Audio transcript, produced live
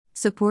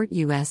Support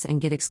US and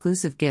get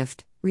exclusive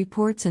gift,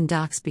 reports and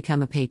docs.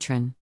 Become a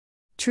patron.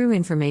 True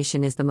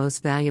information is the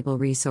most valuable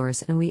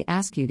resource and we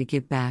ask you to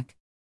give back.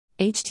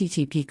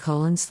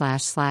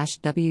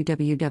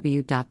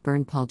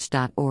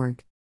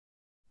 http://www.burnpulch.org.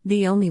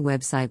 The only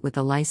website with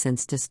a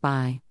license to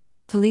spy.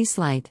 Police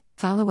Light.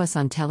 Follow us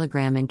on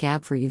Telegram and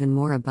Gab for even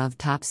more above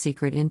top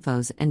secret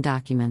infos and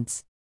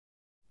documents.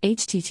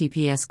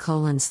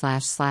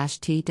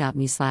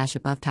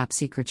 https://t.me/above top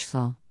secret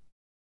shfl.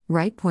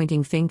 Right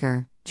pointing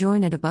finger,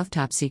 join at above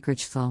top secret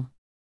shfl.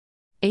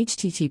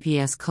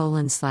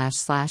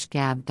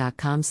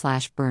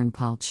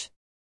 https://gab.com/burnpulch.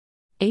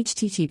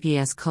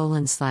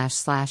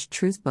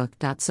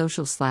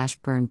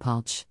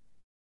 https://truthbook.social/burnpulch.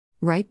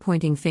 Right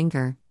pointing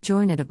finger,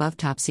 join at above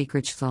top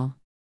secret shfl.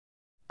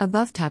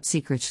 Above top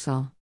secret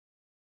shfl.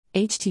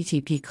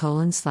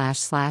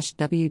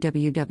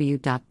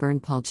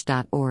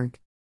 http://www.burnpulch.org.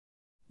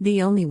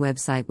 The only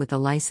website with a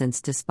license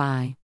to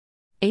spy.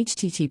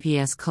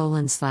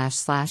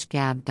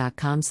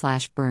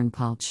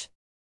 https://gab.com/burnpulch.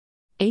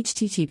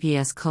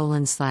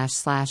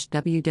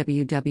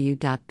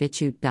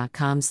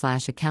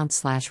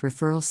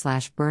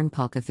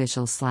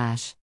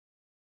 https://www.bitchute.com/account/referral/burnpulchofficial/.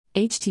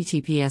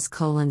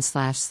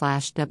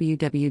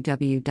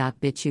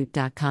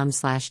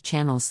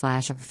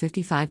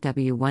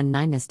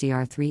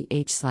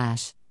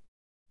 https://www.bitchute.com/channel/55w19sdr3h/.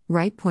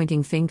 Right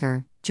pointing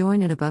finger,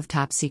 join at above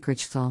top secret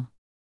shfl.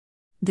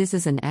 This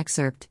is an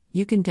excerpt.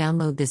 You can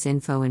download this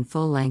info in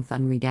full length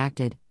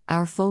unredacted,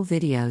 our full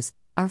videos,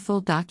 our full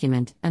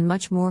document, and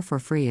much more for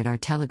free at our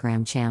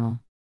Telegram channel.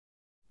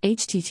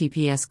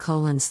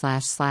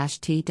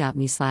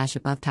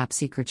 https://t.me/above top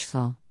secret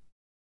shfl.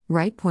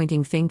 Right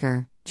pointing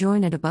finger,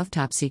 join at above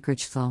top secret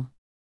shfl.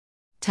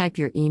 Type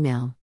your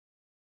email.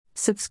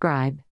 Subscribe.